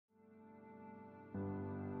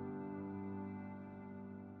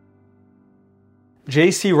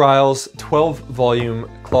J.C. Ryle's 12-volume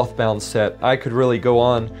cloth-bound set. I could really go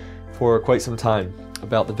on for quite some time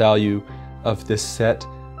about the value of this set.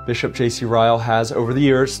 Bishop J.C. Ryle has, over the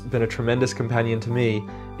years, been a tremendous companion to me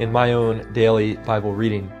in my own daily Bible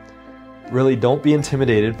reading. Really, don't be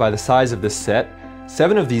intimidated by the size of this set.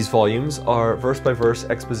 7 of these volumes are verse-by-verse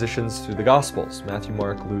expositions through the Gospels, Matthew,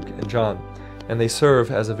 Mark, Luke, and John, and they serve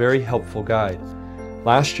as a very helpful guide.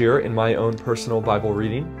 Last year, in my own personal Bible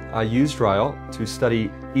reading, I used Ryle to study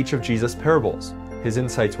each of Jesus' parables. His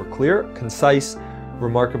insights were clear, concise,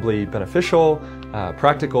 remarkably beneficial,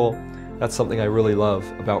 practical. That's something I really love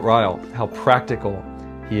about Ryle, how practical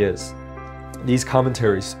he is. These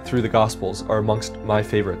commentaries through the Gospels are amongst my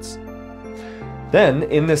favorites. Then,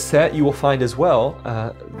 in this set, you will find as well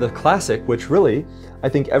the classic, which really, I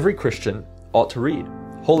think every Christian ought to read,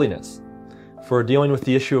 Holiness. For dealing with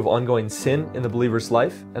the issue of ongoing sin in the believer's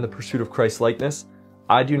life and the pursuit of Christ-likeness,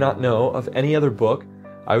 I do not know of any other book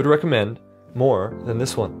I would recommend more than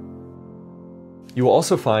this one. You will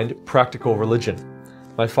also find Practical Religion.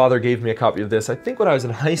 My father gave me a copy of this, I think when I was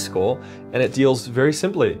in high school, and it deals very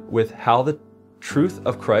simply with how the truth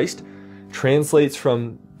of Christ translates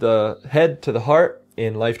from the head to the heart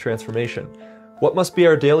in life transformation. What must be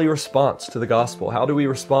our daily response to the gospel? How do we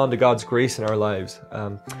respond to God's grace in our lives?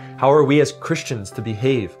 How are we as Christians to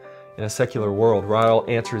behave in a secular world? Ryle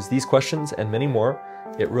answers these questions and many more.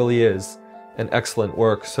 It really is an excellent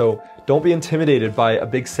work. So don't be intimidated by a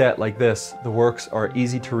big set like this. The works are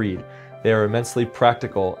easy to read. They are immensely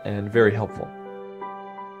practical and very helpful.